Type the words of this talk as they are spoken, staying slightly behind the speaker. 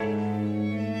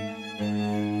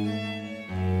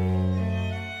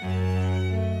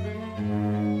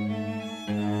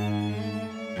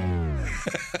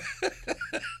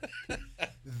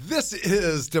This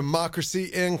is Democracy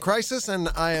in Crisis, and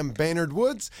I am Baynard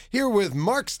Woods, here with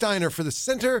Mark Steiner for the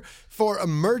Center for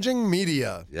Emerging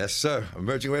Media. Yes, sir.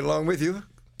 Emerging right along with you.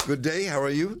 Good day. How are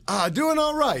you? Doing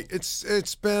all right.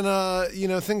 It's been,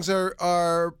 things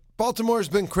are Baltimore's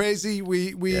been crazy.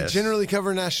 We Yes. generally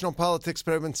cover national politics,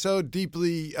 but I've been so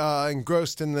deeply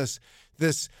engrossed in this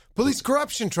police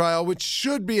corruption trial, which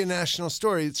should be a national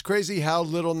story. It's crazy how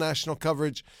little national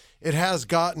coverage it has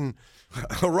gotten.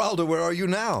 Geraldo, where are you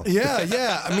now?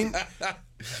 Yeah. I mean,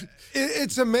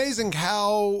 it's amazing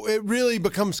how it really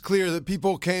becomes clear that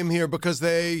people came here because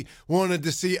they wanted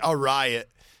to see a riot.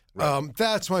 Right.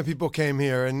 That's why people came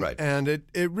here, and Right. and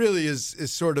it really is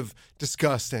sort of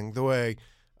disgusting the way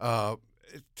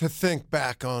to think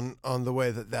back on the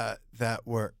way that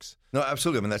works. No,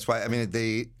 absolutely. I mean, that's why. I mean,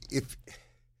 if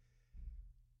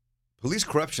police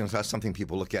corruption is not something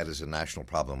people look at as a national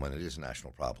problem when it is a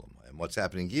national problem, and what's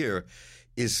happening here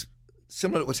is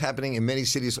similar to what's happening in many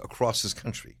cities across this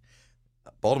country.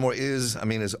 Baltimore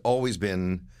has always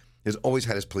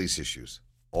had its police issues.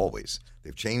 Always.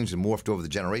 They've changed and morphed over the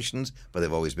generations, but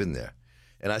they've always been there.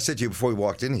 And I said to you before we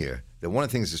walked in here that one of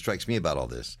the things that strikes me about all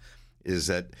this is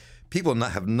that people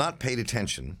have not paid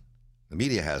attention, the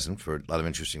media hasn't for a lot of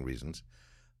interesting reasons,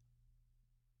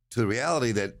 to the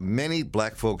reality that many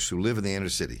black folks who live in the inner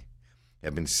city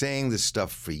have been saying this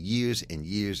stuff for years and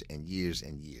years and years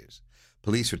and years.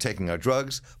 Police are taking our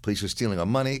drugs. Police are stealing our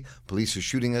money. Police are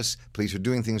shooting us. Police are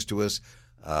doing things to us.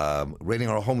 Raiding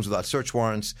our homes without search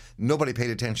warrants. Nobody paid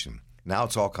attention. Now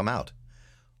it's all come out.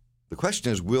 The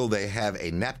question is, will they have a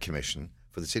NAP commission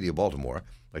for the city of Baltimore,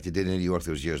 like they did in New York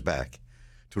those years back,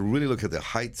 to really look at the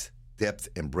height, depth,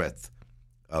 and breadth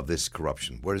of this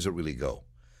corruption? Where does it really go?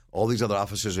 All these other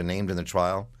officers are named in the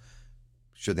trial.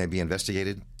 Should they be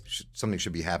investigated? Something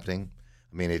should be happening.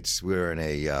 I mean, and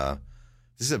I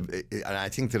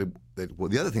think that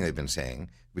the other thing they've been saying,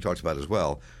 we talked about as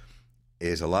well,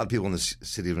 is a lot of people in the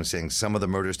city have been saying some of the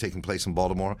murders taking place in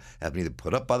Baltimore have been either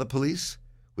put up by the police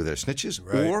with their snitches,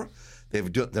 right, or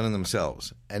they've done it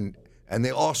themselves. And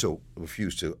they also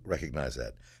refuse to recognize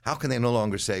that. How can they no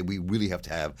longer say we really have to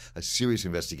have a serious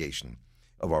investigation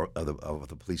of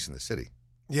the police in the city?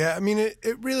 Yeah, I mean,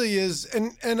 it really is.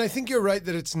 And I think you're right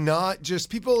that it's not just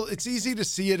people. It's easy to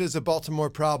see it as a Baltimore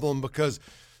problem because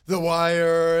The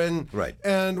Wire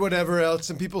and whatever else.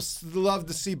 And people love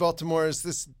to see Baltimore as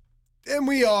this. And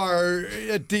we are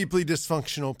a deeply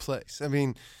dysfunctional place. I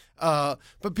mean,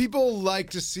 but people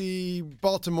like to see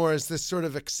Baltimore as this sort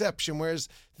of exception, whereas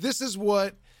this is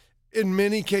what, in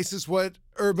many cases, what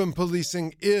urban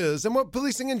policing is and what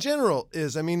policing in general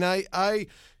is. I mean, I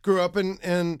grew up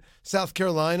in South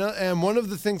Carolina, and one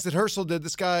of the things that Herschel did,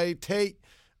 this guy Tate,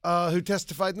 who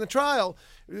testified in the trial,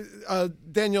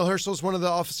 Daniel Herschel is one of the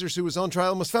officers who was on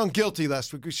trial and was found guilty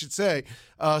last week, we should say,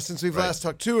 since we've last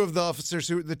talked.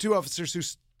 The two officers who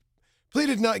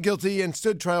pleaded not guilty and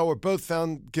stood trial were both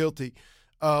found guilty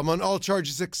on all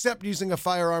charges except using a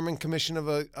firearm in commission of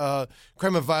a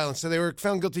crime of violence. So they were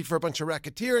found guilty for a bunch of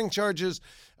racketeering charges,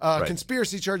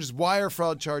 conspiracy charges, wire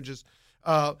fraud charges.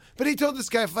 But he told this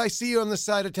guy, if I see you on this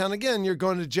side of town again, you're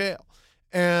going to jail.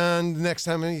 And the next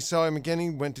time he saw him again, he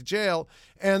went to jail.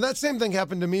 And that same thing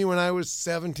happened to me when I was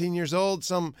 17 years old.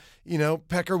 Some,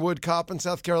 Peckerwood cop in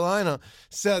South Carolina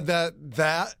said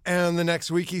that, and the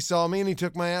next week he saw me and he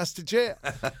took my ass to jail.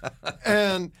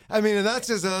 And I mean, and that's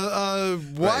as a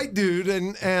white dude,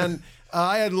 and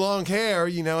I had long hair,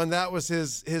 and that was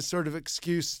his sort of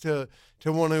excuse to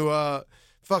want to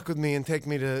fuck with me and take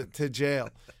me to jail.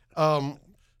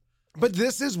 But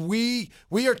this is, we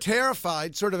are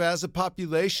terrified sort of as a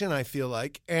population, I feel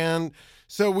like. And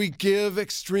so we give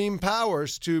extreme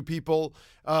powers to people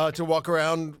to walk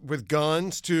around with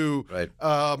guns, and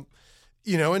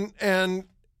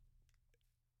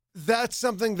that's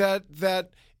something that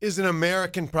is an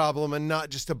American problem and not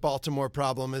just a Baltimore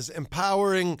problem, is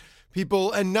empowering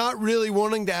people and not really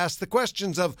wanting to ask the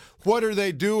questions of what are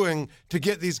they doing to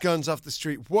get these guns off the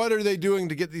street? What are they doing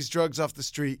to get these drugs off the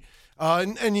street?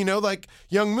 Like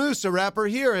Young Moose, a rapper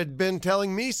here, had been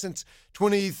telling me since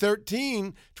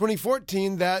 2014,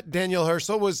 that Daniel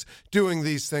Herschel was doing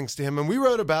these things to him. And we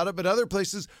wrote about it, but other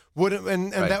places wouldn't.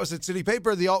 And that was at City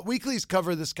Paper. The alt weeklies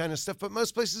cover this kind of stuff, but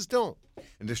most places don't.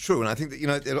 And it's true. And I think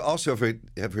that, it also,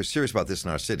 if we're serious about this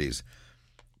in our cities,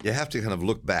 you have to kind of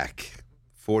look back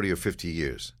 40 or 50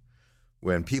 years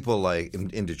when people like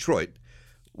in Detroit,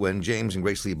 when James and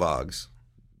Grace Lee Boggs,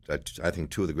 I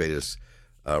think two of the greatest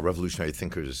revolutionary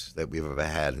thinkers that we've ever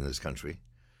had in this country,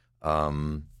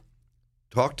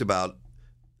 talked about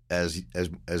as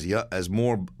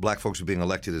more black folks were being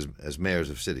elected as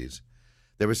mayors of cities,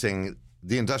 they were saying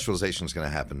deindustrialization is going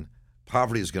to happen.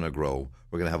 Poverty is going to grow.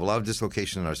 We're going to have a lot of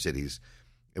dislocation in our cities.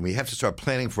 And we have to start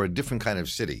planning for a different kind of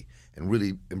city and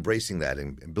really embracing that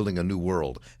and building a new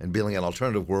world and building an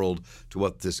alternative world to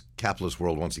what this capitalist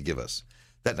world wants to give us.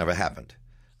 That never happened.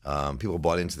 People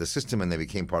bought into the system and they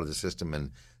became part of the system,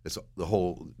 and it's the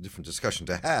whole different discussion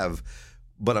to have.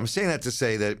 But I'm saying that to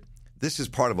say that this is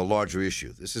part of a larger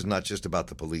issue. This is not just about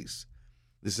the police.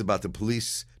 This is about the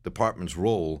police department's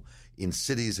role in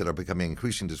cities that are becoming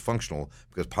increasingly dysfunctional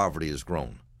because poverty has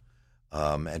grown,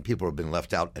 and people have been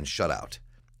left out and shut out.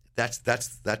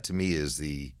 That to me is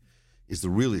the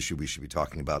real issue we should be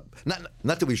talking about.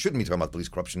 Not that we shouldn't be talking about police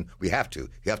corruption. We have to.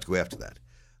 You have to go after that.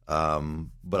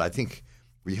 But I think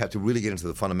we have to really get into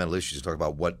the fundamental issues to talk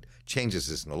about what changes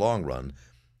this in the long run.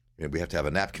 You know, we have to have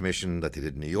a Knapp commission that they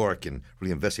did in New York and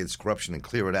really investigate this corruption and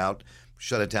clear it out,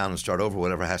 shut it down and start over,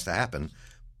 whatever has to happen.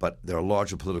 But there are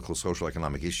larger political, social,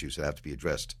 economic issues that have to be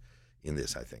addressed in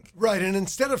this, I think. Right, and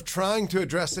instead of trying to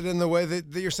address it in the way that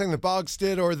you're saying the Boggs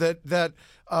did, or that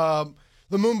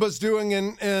Lumumba's doing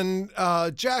in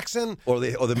Jackson, or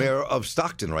the mayor of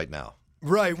Stockton right now.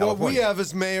 Right. California. What we have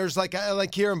is mayors like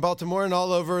here in Baltimore and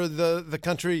all over the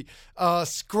country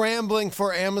scrambling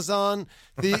for Amazon.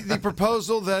 The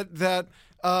proposal that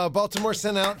Baltimore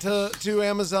sent out to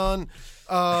Amazon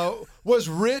was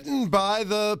written by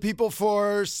the people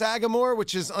for Sagamore,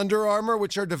 which is Under Armour,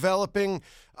 which are developing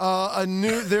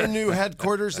their new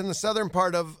headquarters in the southern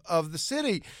part of the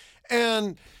city.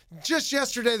 And just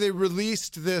yesterday, they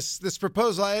released this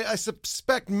proposal. I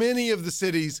suspect many of the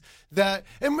cities and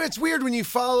it's weird when you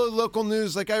follow local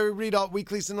news, like I read alt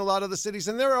weeklies in a lot of the cities,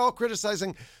 and they're all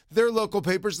criticizing their local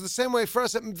papers the same way for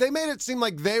us. They made it seem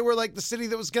like they were like the city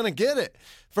that was going to get it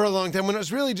for a long time, when it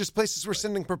was really just places were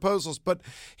sending proposals. But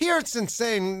here it's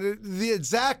insane. The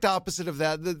exact opposite of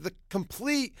that, the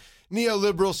complete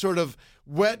neoliberal sort of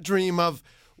wet dream of,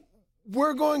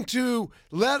 we're going to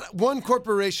let one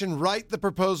corporation write the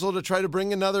proposal to try to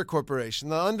bring another corporation.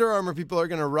 The Under Armour people are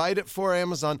going to write it for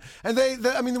Amazon. And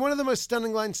one of the most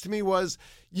stunning lines to me was,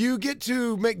 you get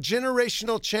to make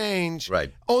generational change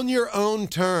on your own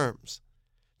terms.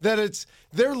 That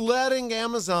they're letting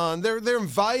Amazon, they're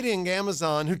inviting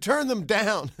Amazon, who turned them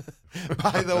down,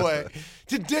 by the way,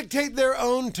 to dictate their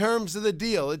own terms of the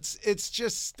deal. It's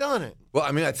just stunning. Well,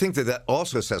 I mean, I think that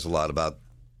also says a lot about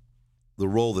the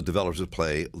role that developers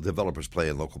play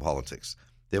in local politics.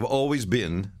 They've always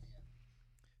been,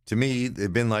 to me,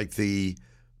 they've been like the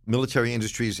military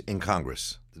industries in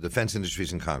Congress, the defense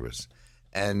industries in Congress,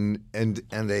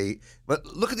 but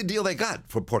look at the deal they got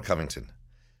for Port Covington,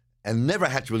 and never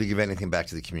had to really give anything back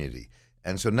to the community.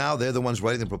 And so now they're the ones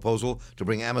writing the proposal to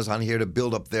bring Amazon here to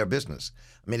build up their business.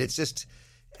 I mean, it's just,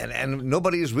 and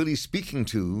nobody is really speaking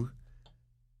to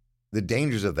the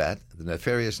dangers of that, the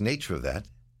nefarious nature of that.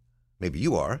 Maybe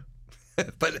you are,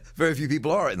 but very few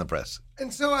people are in the press.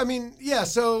 And so, I mean,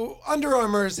 so Under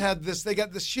Armour has had this, they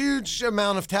got this huge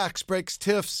amount of tax breaks,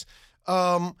 TIFs,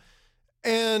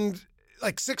 and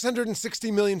like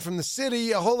 $660 million from the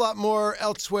city, a whole lot more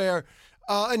elsewhere.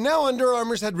 And now Under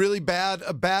Armour's had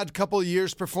a bad couple of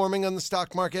years performing on the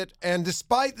stock market. And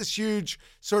despite this huge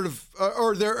sort of,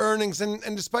 or their earnings,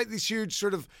 and despite these huge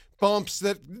sort of bumps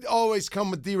that always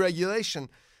come with deregulation,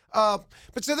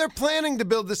 but so they're planning to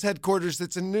build this headquarters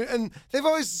that's a new, and they've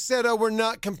always said, we're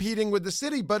not competing with the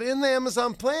city. But in the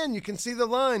Amazon plan, you can see the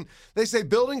line. They say,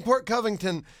 building Port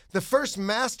Covington, the first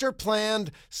master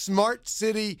planned smart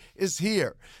city is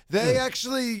here. They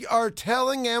actually are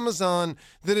telling Amazon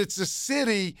that it's a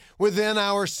city within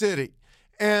our city,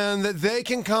 and that they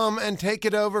can come and take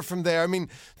it over from there. I mean,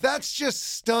 that's just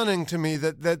stunning to me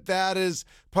that is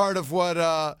part of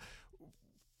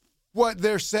what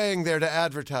they're saying there to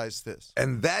advertise this.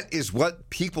 And that is what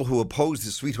people who oppose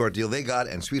the sweetheart deal they got,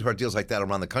 and sweetheart deals like that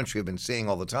around the country, have been saying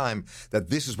all the time, that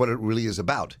this is what it really is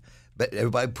about. But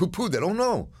everybody poo-pooed that. Oh,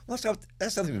 no,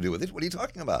 that's nothing to do with it. What are you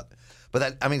talking about?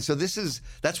 But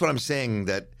that's what I'm saying,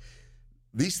 that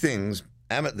these things,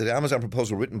 the Amazon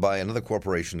proposal written by another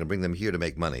corporation to bring them here to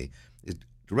make money, is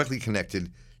directly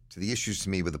connected to the issues, to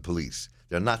me, with the police.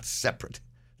 They're not separate.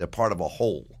 They're part of a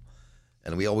whole.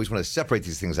 And we always want to separate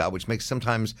these things out, which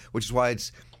is why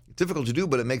it's difficult to do,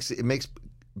 but it makes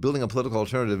building a political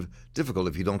alternative difficult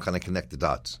if you don't kind of connect the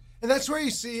dots. And that's where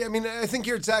you see, I mean, I think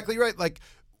you're exactly right. Like,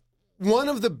 one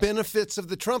of the benefits of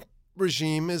the Trump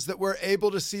regime is that we're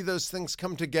able to see those things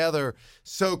come together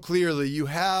so clearly. You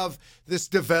have this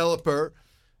developer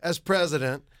as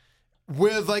president,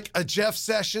 with like a Jeff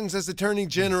Sessions as Attorney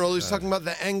General, who's talking about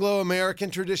the Anglo-American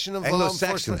tradition of law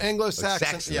enforcement,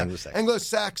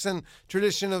 Anglo-Saxon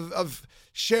tradition of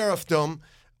sheriffdom,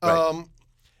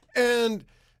 and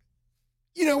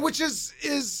which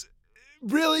is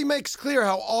really makes clear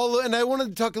how and I wanted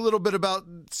to talk a little bit about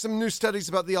some new studies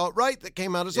about the alt-right that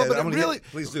came out as well, but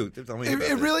please do. Tell me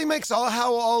it really makes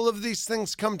how all of these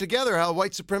things come together, how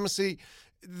white supremacy,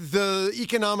 the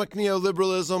economic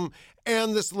neoliberalism,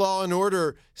 and this law and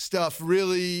order stuff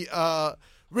really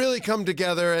come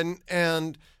together,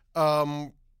 and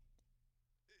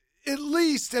at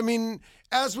least, I mean,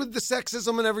 as with the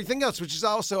sexism and everything else, which is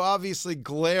also obviously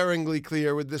glaringly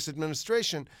clear with this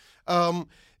administration,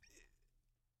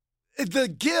 the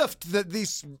gift that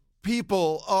these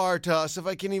people are to us, if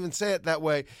I can even say it that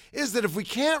way, is that if we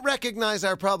can't recognize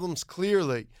our problems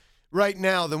clearly right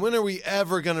now, then when are we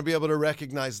ever going to be able to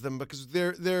recognize them? Because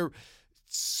they're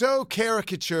so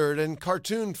caricatured and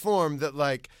cartoon form that,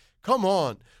 like, come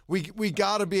on, we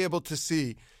got to be able to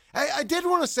see. I did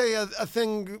want to say a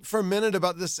thing for a minute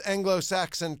about this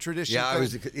Anglo-Saxon tradition. Yeah,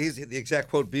 the exact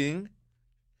quote being,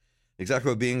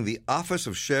 the office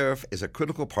of sheriff is a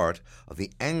critical part of the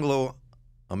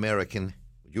Anglo-American,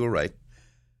 you were right,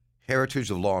 heritage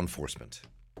of law enforcement.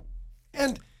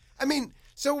 And, I mean,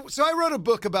 so I wrote a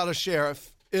book about a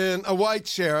white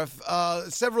sheriff,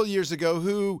 several years ago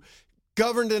who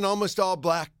governed in almost all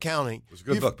black county. It was a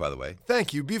good book, by the way.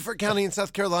 Thank you. Beaufort County in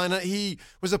South Carolina. He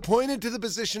was appointed to the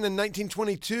position in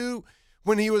 1922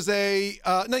 when he was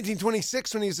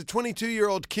 1926 when he was a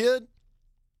 22-year-old kid.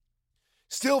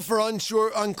 Still, for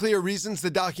unclear reasons,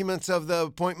 the documents of the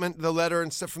appointment, the letter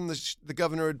and stuff from the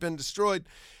governor had been destroyed.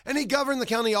 And he governed the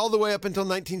county all the way up until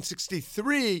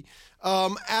 1963,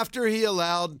 after he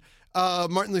allowed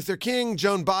Martin Luther King,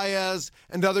 Joan Baez,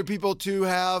 and other people to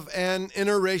have an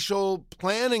interracial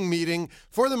planning meeting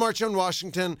for the March on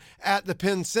Washington at the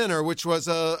Penn Center, which was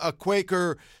a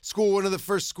Quaker school, one of the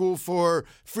first school for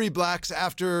free blacks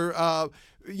after,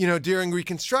 during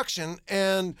Reconstruction.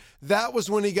 And that was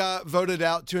when he got voted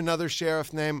out to another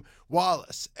sheriff named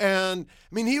Wallace. And,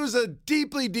 I mean, he was a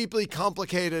deeply, deeply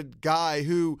complicated guy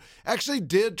who actually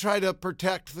did try to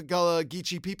protect the Gullah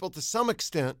Geechee people to some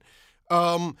extent.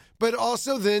 But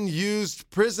also then used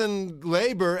prison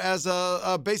labor as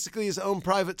basically his own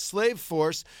private slave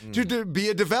force to be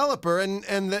a developer,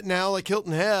 and that now, like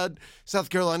Hilton Head, South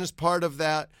Carolina is part of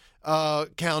that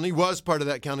county, was part of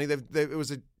that county. It was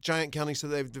a giant county, so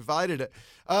they've divided it.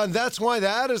 And that's why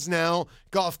that is now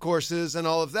golf courses and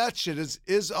all of that shit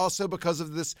is also because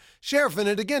of this sheriff. And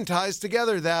it again ties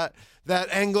together that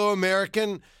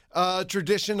Anglo-American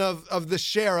tradition of the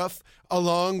sheriff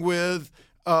along with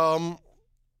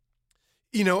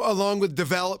along with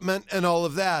development and all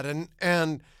of that.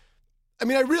 And I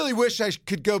mean, I really wish I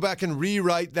could go back and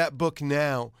rewrite that book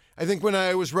now. I think when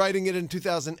I was writing it in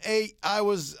 2008, I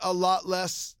was a lot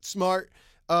less smart,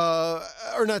 or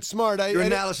not smart. Your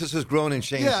analysis has grown and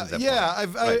changed.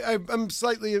 I'm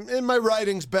slightly, in my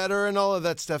writing's better and all of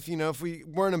that stuff. You know, if we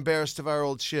weren't embarrassed of our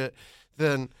old shit,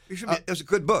 then it was a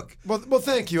good book. Well,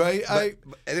 thank you. It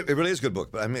really is a good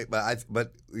book.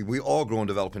 But we all grow and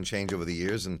develop and change over the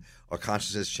years, and our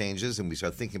consciousness changes, and we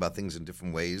start thinking about things in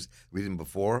different ways we didn't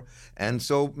before. And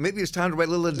so maybe it's time to write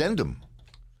a little addendum.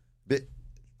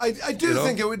 I do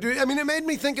think it would do. I mean, it made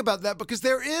me think about that because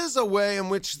there is a way in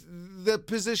which the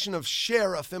position of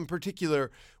sheriff in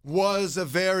particular was a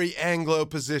very Anglo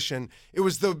position. It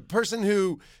was the person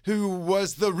who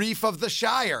was the reef of the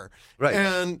shire. Right.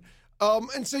 And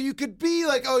so you could be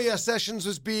like, oh yeah, Sessions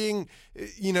was being,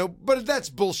 but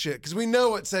that's bullshit because we know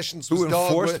what Sessions was. Who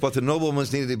enforced what the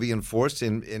noblemans needed to be enforced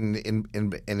in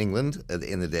England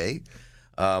in the day.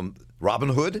 Robin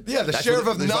Hood, the sheriff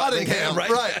of Nottingham,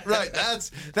 right.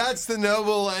 That's the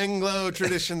noble Anglo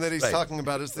tradition that he's talking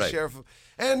about. Is the sheriff,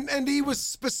 and he was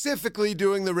specifically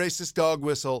doing the racist dog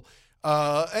whistle,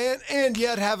 and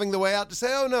yet having the way out to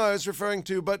say, oh no, I was referring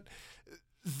to, but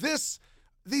these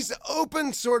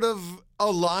open sort of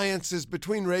alliances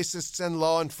between racists and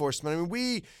law enforcement. I mean,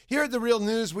 we here at The Real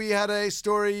News, we had a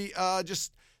story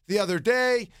just the other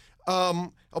day.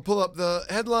 I'll pull up the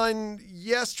headline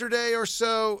yesterday or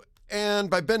so, and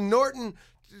by Ben Norton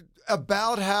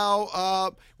about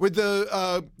how, with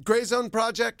the Gray Zone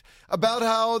Project, about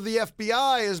how the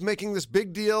FBI is making this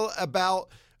big deal about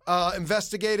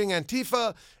investigating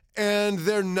Antifa, and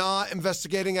they're not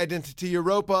investigating Identity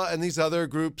Europa and these other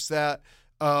groups that...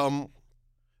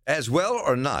 as well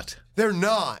or not? They're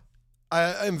not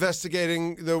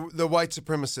investigating the white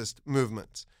supremacist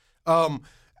movements.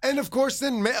 And of course,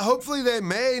 then hopefully they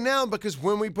may now, because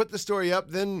when we put the story up,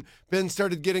 then Ben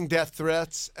started getting death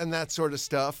threats and that sort of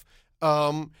stuff,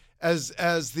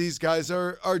 as these guys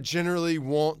are generally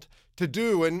wont to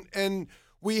do. And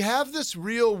we have this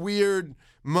real weird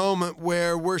moment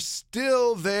where we're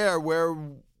still there,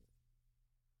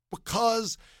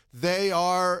 because they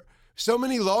are so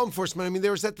many law enforcement. I mean,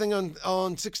 there was that thing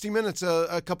on 60 Minutes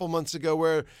a couple months ago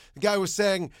where the guy was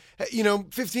saying,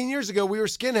 15 years ago we were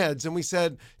skinheads and we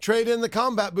said trade in the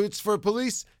combat boots for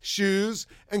police shoes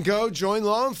and go join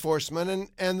law enforcement,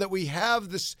 and that we have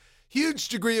this huge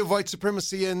degree of white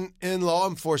supremacy in law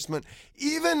enforcement.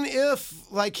 Even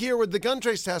if, like here with the Gun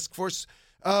Trace Task Force,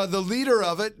 the leader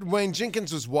of it, Wayne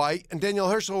Jenkins, was white and Daniel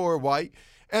Herschel were white,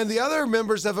 and the other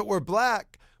members of it were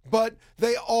black, but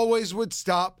they always would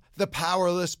stop the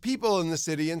powerless people in the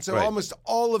city, and so almost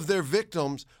all of their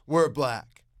victims were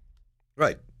black.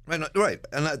 Right. And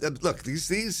look,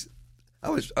 these. I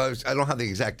don't have the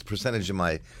exact percentage in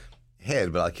my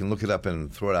head, but I can look it up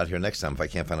and throw it out here next time if I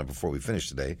can't find it before we finish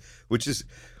today. Which is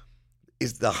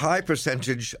the high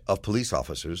percentage of police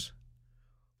officers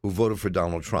who voted for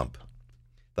Donald Trump,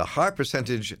 the high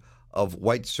percentage of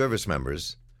white service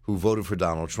members who voted for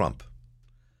Donald Trump.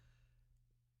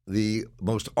 The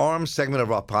most armed segment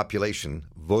of our population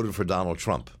voted for Donald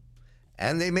Trump.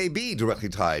 And they may be directly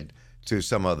tied to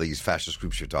some of these fascist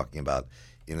groups you're talking about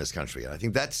in this country. And I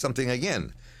think that's something,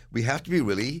 again, we have to be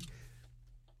really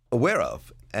aware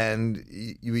of. And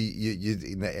you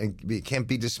can't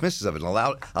be dismissive of it.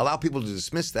 And allow people to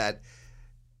dismiss that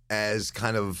as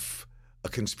kind of a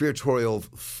conspiratorial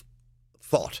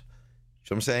thought.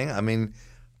 You know what I'm saying? I mean,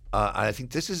 I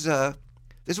think there's a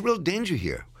real danger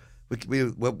here.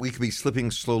 We could be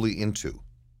slipping slowly into.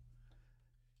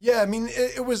 Yeah, I mean,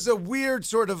 it was a weird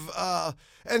sort of,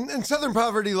 and Southern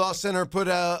Poverty Law Center put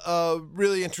a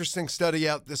really interesting study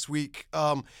out this week,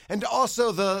 and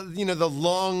also the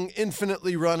long,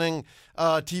 infinitely running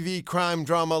TV crime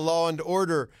drama Law and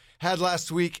Order had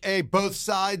last week a both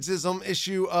sidesism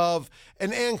issue of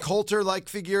an Ann Coulter-like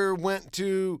figure went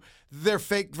to their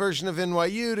fake version of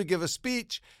NYU to give a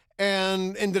speech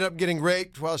and ended up getting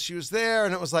raped while she was there.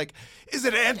 And it was like, is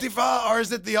it Antifa or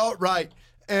is it the alt-right?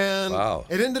 And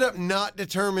It ended up not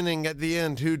determining at the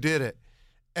end who did it.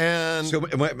 And so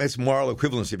it's moral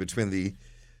equivalency between the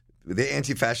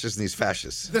anti-fascists and these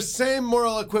fascists. The same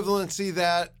moral equivalency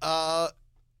that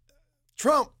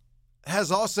Trump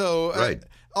has also. Right.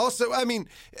 Also, I mean,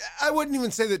 I wouldn't even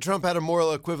say that Trump had a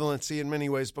moral equivalency in many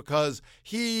ways because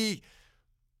he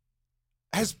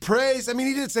has praised. I mean,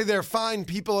 he did say they're fine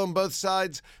people on both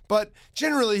sides, but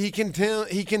generally he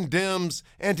condemns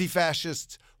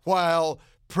anti-fascists while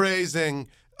praising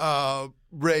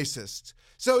racists.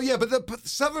 So yeah, but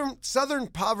the Southern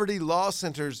Poverty Law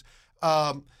Center's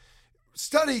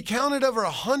study counted over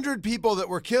 100 people that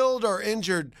were killed or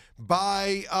injured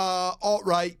by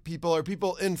alt-right people or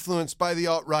people influenced by the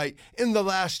alt-right in the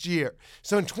last year.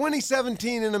 So in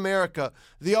 2017 in America,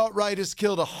 the alt-right has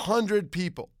killed 100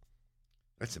 people.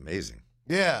 That's amazing.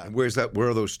 Yeah. And where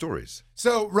are those stories?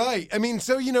 So, right. I mean,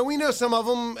 so, we know some of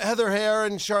them, Heather Hare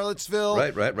in Charlottesville.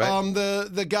 Right.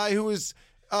 The guy who was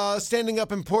standing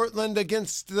up in Portland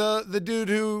against the dude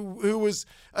who was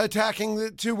attacking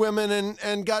the two women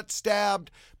and got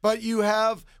stabbed. But you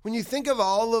have, when you think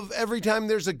of every time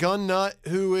there's a gun nut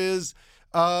who is,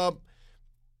 who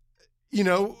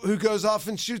goes off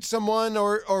and shoots someone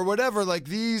or whatever, like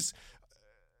these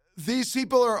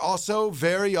people are also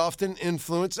very often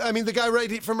influenced. I mean, the guy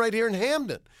from right here in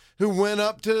Hamden who went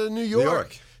up to New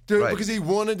York. Because he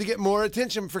wanted to get more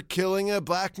attention for killing a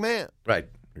black man. Right.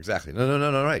 Exactly.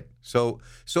 No. Right. So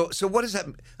what does that?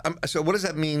 So what does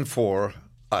that mean for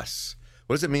us?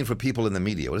 What does it mean for people in the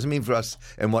media? What does it mean for us,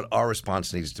 and what our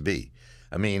response needs to be?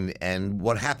 I mean, and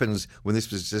what happens when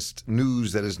this is just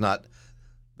news that is not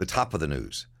the top of the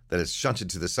news, that is shunted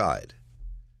to the side?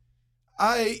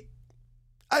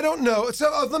 I don't know.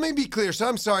 So let me be clear. So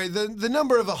I'm sorry. The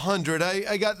number of 100,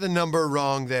 I got the number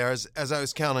wrong there as I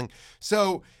was counting.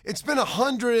 So it's been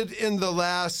 100 in the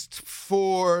last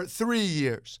 3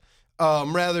 years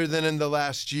rather than in the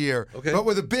last year. Okay. But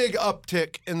with a big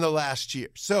uptick in the last year.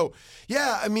 So,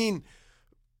 yeah, I mean,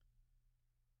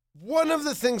 one of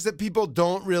the things that people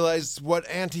don't realize what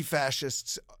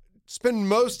anti-fascists spend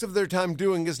most of their time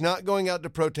doing is not going out to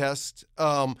protest.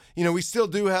 We still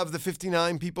do have the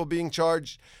 59 people being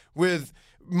charged with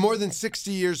more than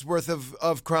 60 years worth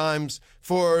of crimes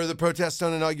for the protest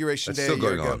on Inauguration Day. That's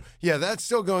still going on. Yeah, that's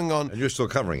still going on. And you're still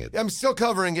covering it. I'm still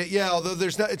covering it. Yeah, although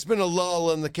it's been a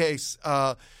lull in the case.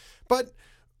 But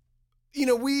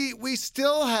we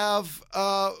still have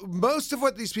most of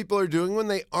what these people are doing when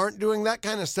they aren't doing that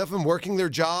kind of stuff and working their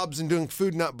jobs and doing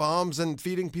food not bombs and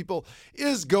feeding people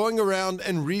is going around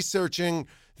and researching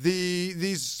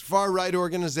these far-right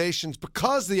organizations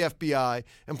because the FBI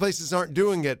and places aren't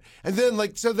doing it. And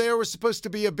then, so there was supposed to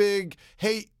be a big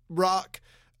hate rock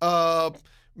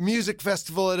music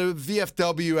festival at a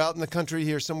VFW out in the country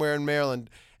here somewhere in Maryland.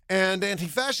 And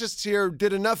anti-fascists here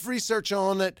did enough research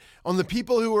on it, on the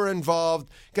people who were involved,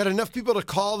 got enough people to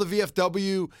call the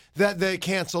VFW that they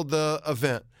canceled the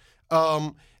event.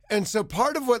 And so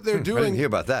part of what they're doing I didn't hear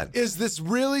about that. Is this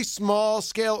really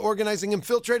small-scale organizing,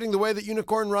 infiltrating the way that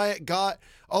Unicorn Riot got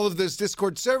all of those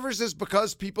Discord servers is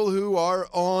because people who are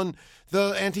on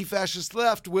the anti-fascist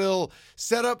left will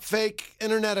set up fake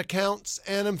internet accounts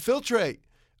and infiltrate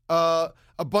a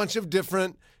bunch of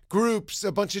different groups,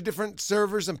 a bunch of different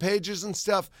servers and pages and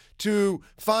stuff to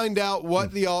find out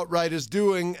what the alt-right is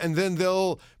doing, and then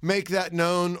they'll make that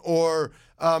known or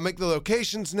make the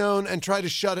locations known and try to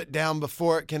shut it down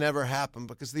before it can ever happen.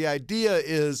 Because the idea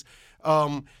is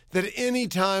that any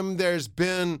time there's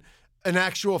been an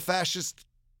actual fascist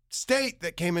state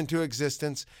that came into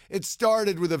existence, it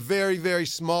started with a very, very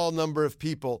small number of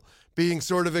people being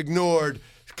sort of ignored,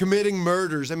 committing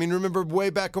murders. I mean, remember way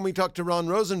back when we talked to Ron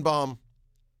Rosenbaum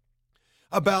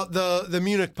about the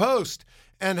Munich Post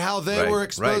and how they were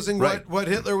exposing what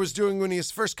Hitler was doing when he was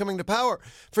first coming to power.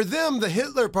 For them, the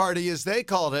Hitler Party, as they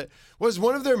called it, was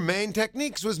one of their main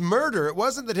techniques was murder. It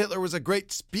wasn't that Hitler was a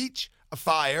great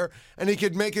speech-ifier and he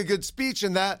could make a good speech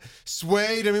and that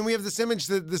swayed. I mean, we have this image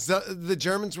that the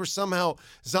Germans were somehow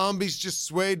zombies just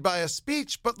swayed by a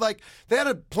speech, but like they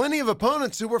had plenty of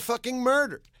opponents who were fucking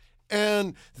murdered.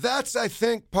 And that's, I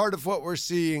think, part of what we're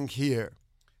seeing here.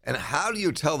 And how do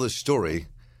you tell the story?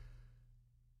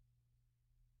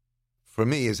 For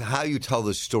me, is how you tell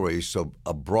the story so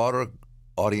a broader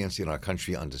audience in our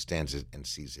country understands it and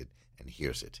sees it and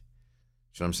hears it.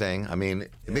 You know what I'm saying? I mean,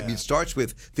 maybe it starts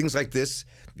with things like this,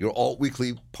 your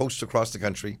alt-weekly posts across the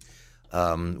country,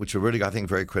 which are really, I think,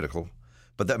 very critical.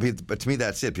 But to me,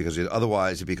 that's it, because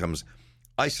otherwise it becomes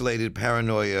isolated,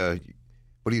 paranoia,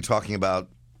 what are you talking about,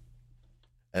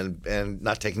 and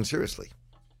not taken seriously.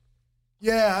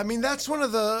 Yeah, I mean, that's one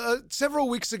of the... several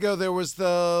weeks ago, there was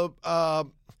a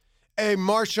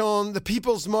march on the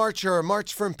People's March, or a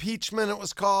March for Impeachment, it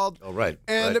was called. Oh, right.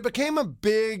 And it became a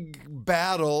big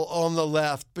battle on the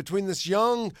left between this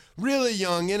young, really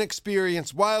young,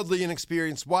 wildly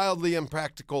inexperienced, wildly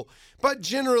impractical, but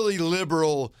generally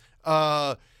liberal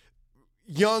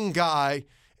young guy,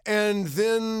 and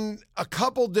then a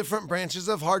couple different branches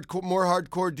of more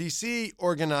hardcore DC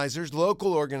organizers,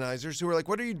 local organizers, who were like,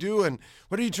 what are you doing?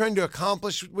 What are you trying to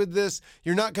accomplish with this?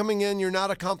 You're not coming in. You're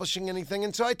not accomplishing anything.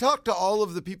 And so I talked to all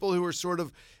of the people who were sort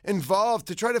of involved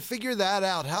to try to figure that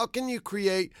out. How can you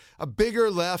create a bigger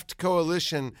left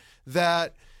coalition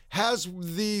that has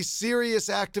the serious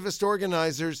activist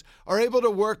organizers are able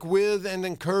to work with and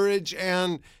encourage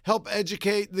and help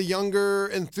educate the younger,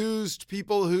 enthused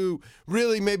people who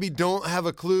really maybe don't have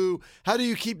a clue? How do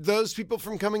you keep those people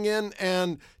from coming in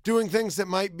and doing things that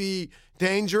might be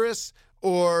dangerous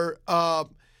or,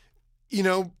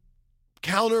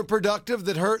 counterproductive,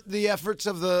 that hurt the efforts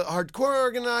of the hardcore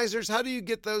organizers? How do you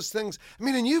get those things? I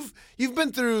mean, and you've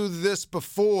been through this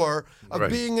before of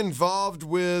being involved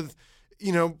with,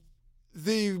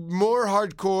 the more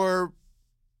hardcore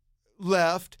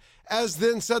left, as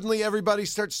then suddenly everybody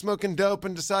starts smoking dope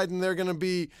and deciding they're going to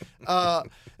be,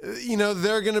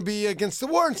 they're going to be against the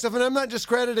war and stuff. And I'm not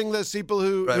discrediting those people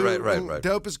who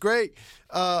dope is great.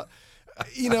 And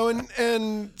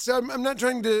so I'm not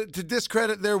trying to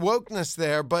discredit their wokeness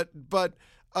there, but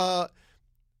how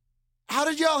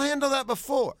did y'all handle that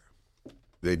before?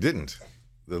 They didn't.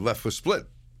 The left was split.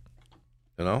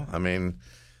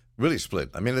 Really split.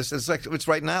 I mean, it's like it's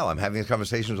right now. I'm having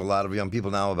conversations with a lot of young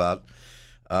people now about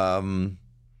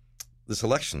this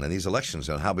election and these elections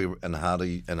and how do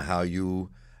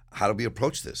we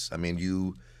approach this. I mean,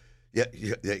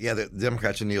 the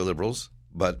Democrats are neoliberals,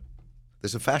 but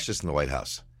there's a fascist in the White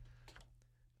House,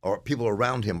 or people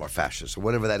around him are fascists, or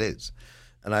whatever that is.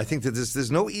 And I think that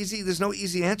there's no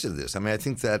easy answer to this. I mean, I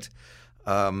think that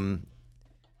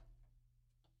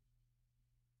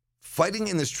fighting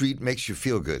in the street makes you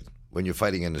feel good when you're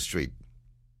fighting in the street.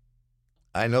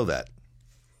 I know that,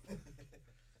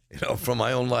 from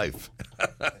my own life.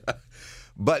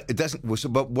 But it doesn't.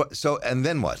 But what? So and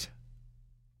then what?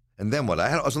 And then what?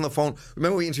 I was on the phone.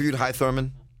 Remember we interviewed Hy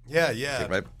Thurman? Yeah. Okay,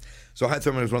 right. So Hy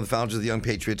Thurman was one of the founders of the Young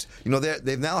Patriots.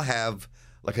 They now have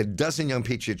like a dozen Young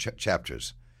Patriot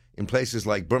chapters in places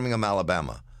like Birmingham,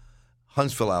 Alabama,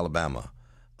 Huntsville, Alabama,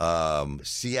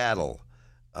 Seattle,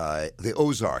 the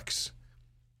Ozarks.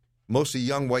 Mostly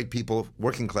young white people,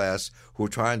 working class, who are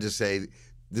trying to say,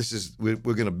 we're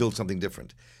going to build something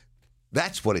different.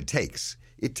 That's what it takes.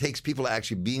 It takes people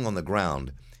actually being on the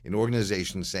ground in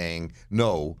organizations saying,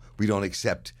 no, we don't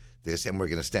accept this, and we're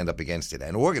going to stand up against it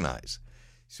and organize.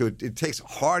 So it takes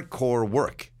hardcore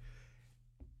work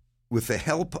with the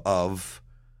help of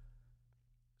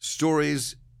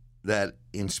stories that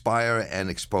inspire and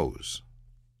expose.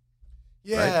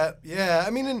 Yeah, right? yeah. I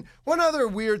mean, and one other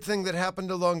weird thing that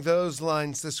happened along those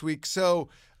lines this week. So,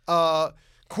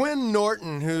 Quinn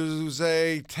Norton, who's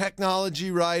a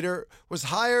technology writer, was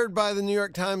hired by the New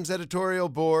York Times editorial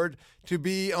board to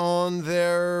be on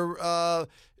their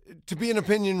to be an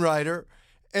opinion writer,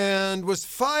 and was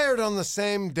fired on the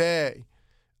same day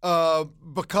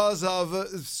because of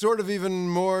sort of even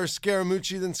more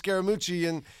Scaramucci than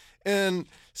Scaramucci in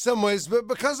some ways, but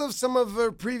because of some of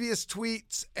her previous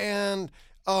tweets and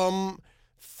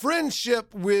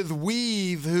friendship with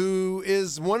Weave, who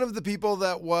is one of the people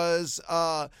that was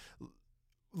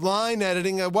line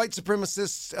editing, a white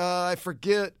supremacist, I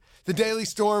forget, the Daily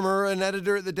Stormer, an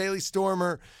editor at the Daily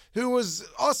Stormer, who was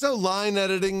also line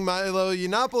editing Milo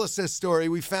Yiannopoulos' story.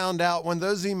 We found out when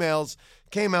those emails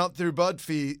came out through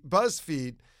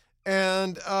BuzzFeed.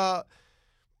 And,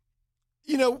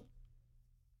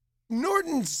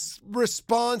 Norton's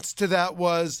response to that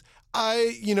was,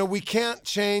 we can't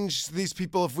change these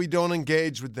people if we don't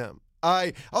engage with them.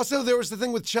 Also, there was the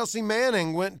thing with Chelsea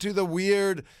Manning, went to the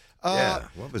weird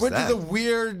what was went that? to the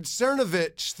weird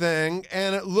Cernovich thing,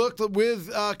 and it looked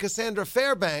with Cassandra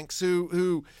Fairbanks,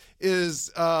 who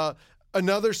is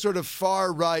another sort of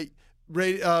far right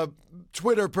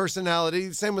Twitter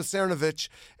personality. Same with Cernovich,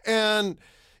 and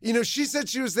she said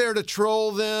she was there to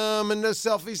troll them and no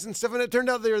selfies and stuff, and it turned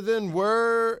out there then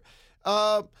were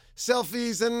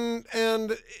selfies,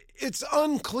 and it's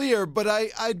unclear, but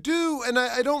I do, and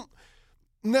I don't.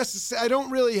 I don't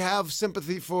really have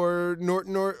sympathy for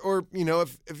Norton or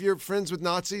if you're friends with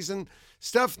Nazis and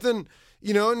stuff, then,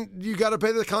 and you got to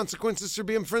pay the consequences for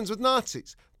being friends with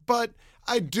Nazis. But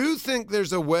I do think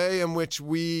there's a way in which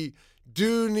we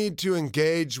do need to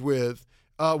engage with,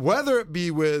 whether it be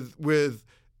with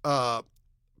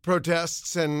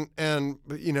protests and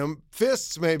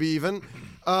fists, maybe even,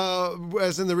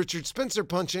 as in the Richard Spencer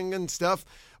punching and stuff,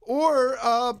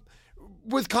 or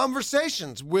with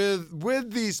conversations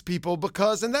with these people,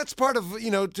 because, and that's part of,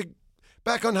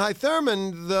 back on High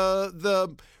Thurman,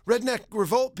 the Redneck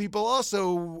Revolt people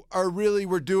also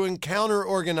were doing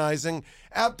counter-organizing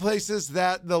at places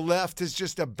that the left has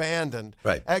just abandoned.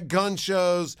 Right. At gun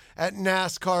shows, at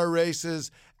NASCAR races,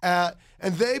 and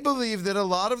they believe that a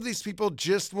lot of these people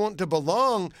just want to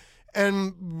belong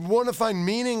and want to find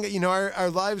meaning.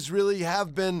 Our lives really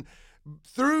have been,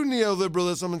 through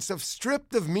neoliberalism and stuff,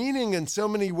 stripped of meaning in so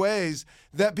many ways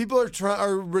that people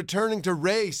are returning to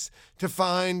race to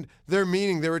find their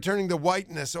meaning. They're returning to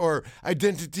whiteness or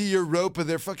identity Europa,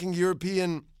 their fucking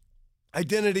European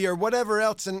identity or whatever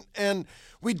else. And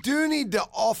we do need to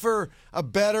offer a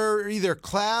better either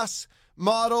class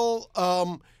model,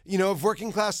 of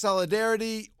working class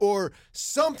solidarity or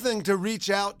something to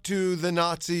reach out to the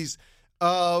Nazis,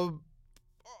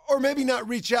 or maybe not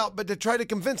reach out, but to try to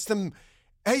convince them,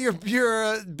 hey, you're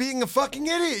being a fucking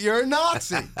idiot. You're a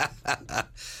Nazi.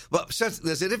 Well, so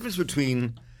there's a difference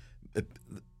between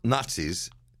Nazis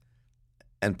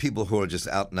and people who are just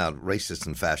out and out racist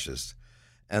and fascist,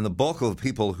 and the bulk of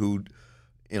people who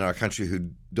in our country who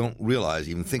don't realize,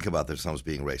 even think about themselves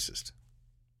being racist,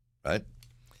 right?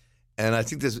 And I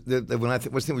think as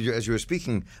you were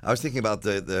speaking, I was thinking about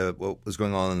the what was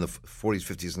going on in the 40s,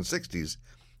 50s, and 60s.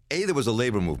 There was a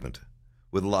labor movement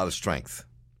with a lot of strength.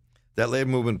 That labor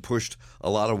movement pushed a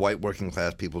lot of white working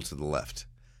class people to the left,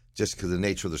 just because of the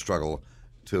nature of the struggle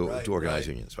to organize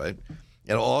unions, right? And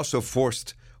it also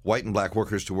forced white and black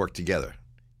workers to work together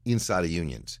inside of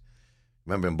unions.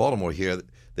 Remember, in Baltimore here,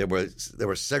 there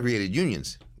were segregated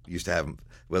unions. We used to have them,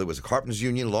 whether it was a carpenters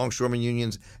union, longshoremen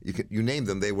unions, you name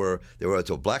them. They were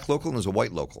a black local and there was a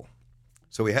white local.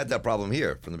 So we had that problem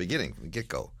here from the beginning, from the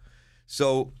get-go.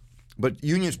 But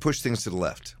unions pushed things to the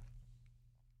left.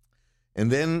 And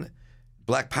then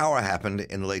Black Power happened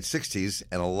in the late 60s,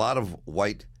 and a lot of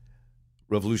white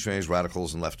revolutionaries,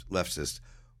 radicals, and leftists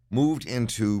moved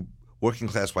into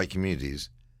working-class white communities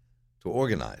to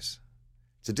organize.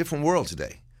 It's a different world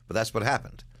today, but that's what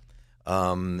happened.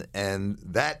 And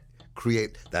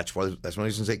that's one of the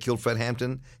reasons they killed Fred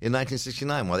Hampton in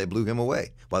 1969, why they blew him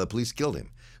away, why the police killed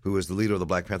him, who was the leader of the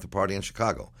Black Panther Party in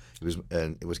Chicago.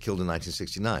 It was killed in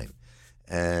 1969.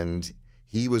 And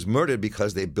he was murdered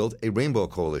because they built a rainbow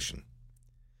coalition.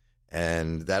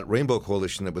 And that rainbow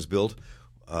coalition that was built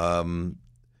brought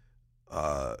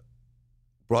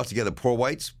together poor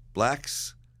whites,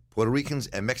 blacks, Puerto Ricans,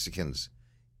 and Mexicans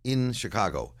in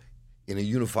Chicago in a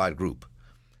unified group.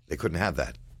 They couldn't have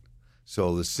that.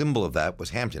 So the symbol of that was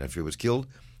Hampton. If he was killed,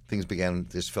 things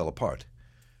fell apart.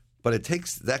 But it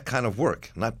takes that kind of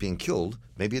work, not being killed.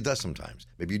 Maybe it does sometimes.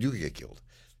 Maybe you do get killed.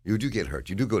 You do get hurt.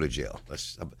 You do go to jail.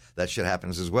 That shit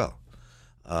happens as well.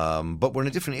 But we're in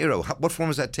a different era. What form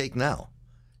does that take now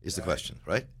is the question,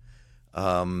 right?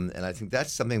 And I think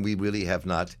that's something we really have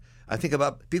not. I think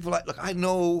about people look, I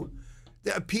know,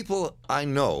 there are people I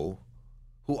know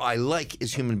who I like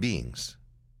as human beings,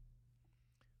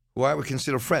 who I would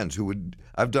consider friends,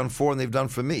 I've done for and they've done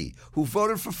for me, who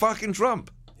voted for fucking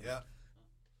Trump. Yeah.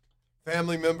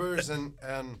 Family members and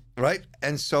right?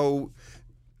 And so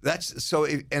that's so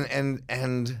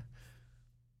and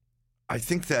I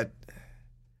think that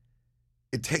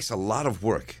it takes a lot of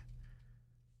work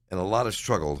and a lot of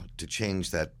struggle to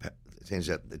change that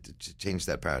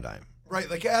paradigm. Right,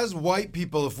 like as white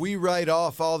people, if we write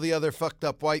off all the other fucked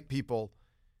up white people,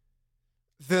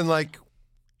 then like,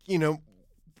 you know,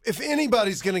 if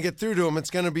anybody's going to get through to them, it's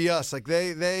going to be us. Like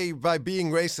they by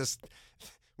being racist,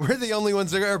 we're the only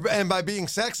ones that are, and by being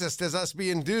sexist, as us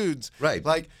being dudes. Right.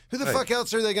 Like, who the fuck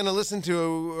else are they going to listen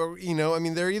to? Or, you know, I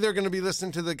mean, they're either going to be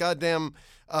listening to the goddamn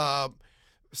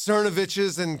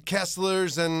Cernoviches and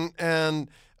Kesslers and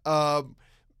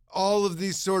all of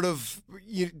these sort of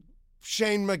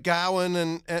Shane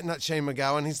McGowan and not Shane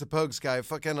McGowan, he's the Pogues guy.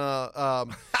 Fucking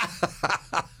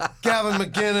Gavin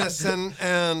McInnes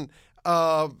and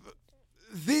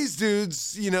these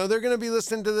dudes. You know, they're going to be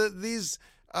listening to these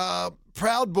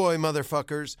Proud Boy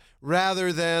motherfuckers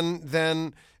rather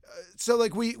than. So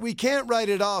like we can't write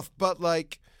it off, but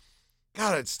like,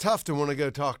 God, it's tough to want to go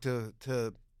talk to.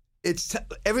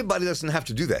 Everybody doesn't have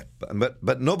to do that,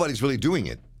 but nobody's really doing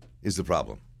it. Is the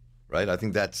problem, right? I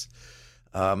think that's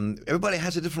everybody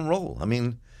has a different role. I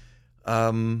mean,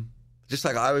 just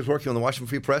like I was working on the Washington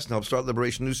Free Press and helped start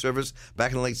Liberation News Service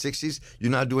back in the late '60s, you're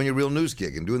now doing your real news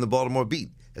gig and doing the Baltimore beat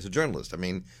as a journalist. I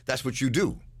mean, that's what you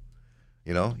do.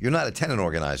 You know, you're not a tenant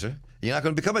organizer. You're not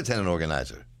going to become a tenant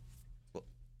organizer.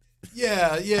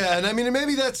 Yeah, and I mean,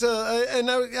 maybe that's and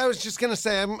I was just going to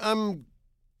say, I'm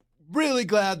really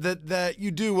glad that you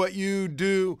do what you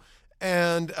do,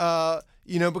 and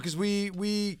you know, because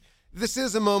we this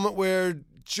is a moment where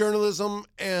journalism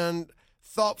and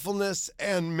thoughtfulness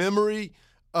and memory,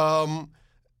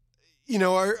 you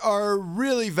know, are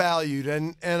really valued,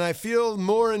 and I feel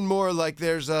more and more like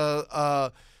there's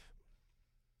a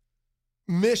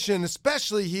mission,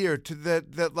 especially here, to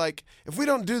that like if we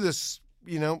don't do this,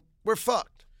 you know, we're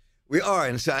fucked. We are,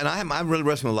 and I'm really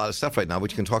wrestling with a lot of stuff right now,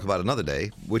 which you can talk about another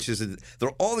day. Which is that there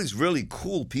are all these really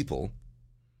cool people.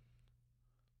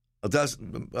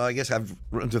 I guess I've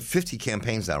run to 50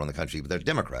 campaigns now in the country, but they're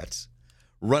Democrats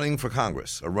running for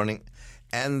Congress or running,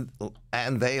 and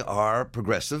they are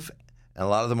progressive, and a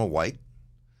lot of them are white,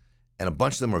 and a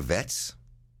bunch of them are vets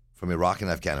from Iraq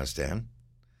and Afghanistan.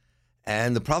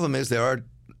 And the problem is the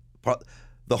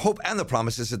hope and the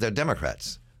promise is that they're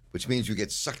Democrats, which means you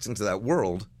get sucked into that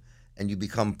world and you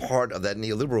become part of that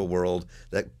neoliberal world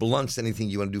that blunts anything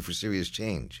you want to do for serious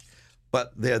change.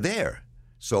 But they're there.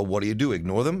 So what do?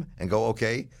 Ignore them and go,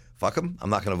 okay, fuck them. I'm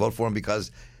not going to vote for them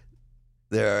because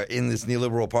they're in this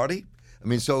neoliberal party? I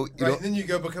mean, so... Right, and then you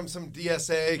go become some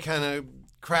DSA kind of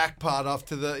crackpot off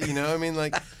to the, you know, I mean,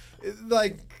 like...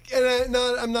 And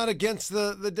I'm not against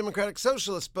the Democratic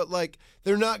Socialists, but like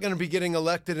they're not going to be getting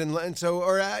elected, and so,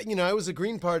 or you know, I was a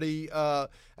Green Party. I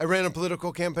ran a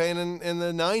political campaign in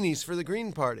the '90s for the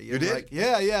Green Party. You did? Like,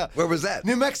 yeah. Where was that?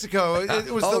 New Mexico.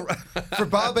 It was for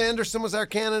Bob Anderson was our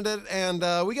candidate, and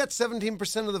we got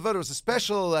 17% of the vote. It was a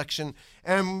special election,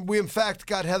 and we in fact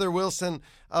got Heather Wilson,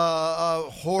 a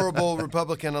horrible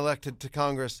Republican, elected to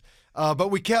Congress. But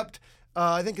we kept.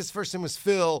 I think his first name was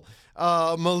Phil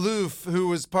Maloof, who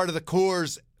was part of the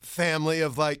Coors family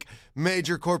of like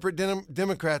major corporate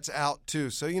Democrats out too.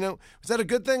 So, you know, was that a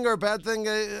good thing or a bad thing?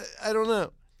 I don't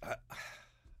know.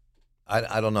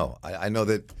 I don't know. I know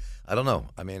that. I don't know.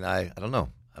 I mean, I don't know.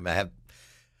 I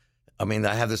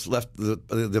have this left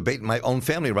the debate in my own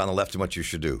family around the left and what you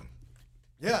should do.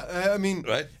 Yeah, I mean,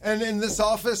 right? And in this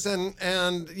office, and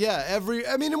yeah,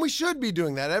 and we should be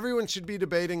doing that. Everyone should be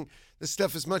debating this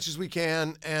stuff as much as we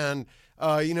can, and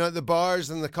you know, at the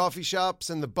bars and the coffee shops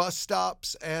and the bus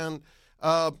stops, and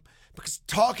because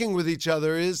talking with each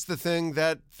other is the thing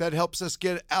that helps us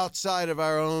get outside of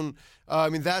our own. I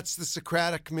mean, that's the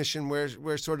Socratic mission,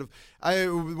 where sort of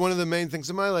one of the main things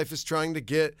in my life is trying to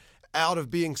get out of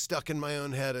being stuck in my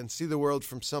own head and see the world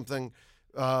from something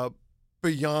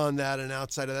beyond that and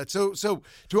outside of that. So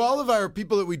to all of our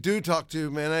people that we do talk to,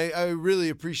 man, I really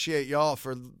appreciate y'all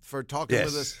for talking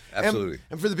with us. Absolutely.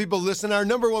 And for the people listening, our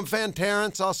number one fan,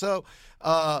 Terrence, also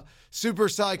super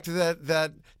psyched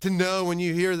that to know when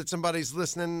you hear that somebody's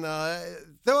listening.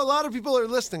 Though a lot of people are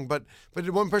listening, but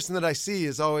one person that I see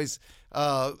is always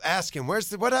asking,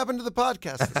 what happened to the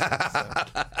podcast?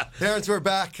 So, Terrence, we're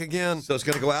back again. So it's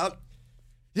going to go out?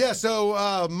 Yeah,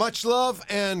 so much love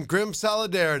and grim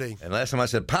solidarity. And last time I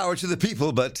said power to the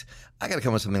people, but I got to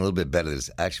come up with something a little bit better that's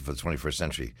actually for the 21st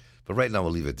century. But right now,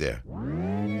 we'll leave it there.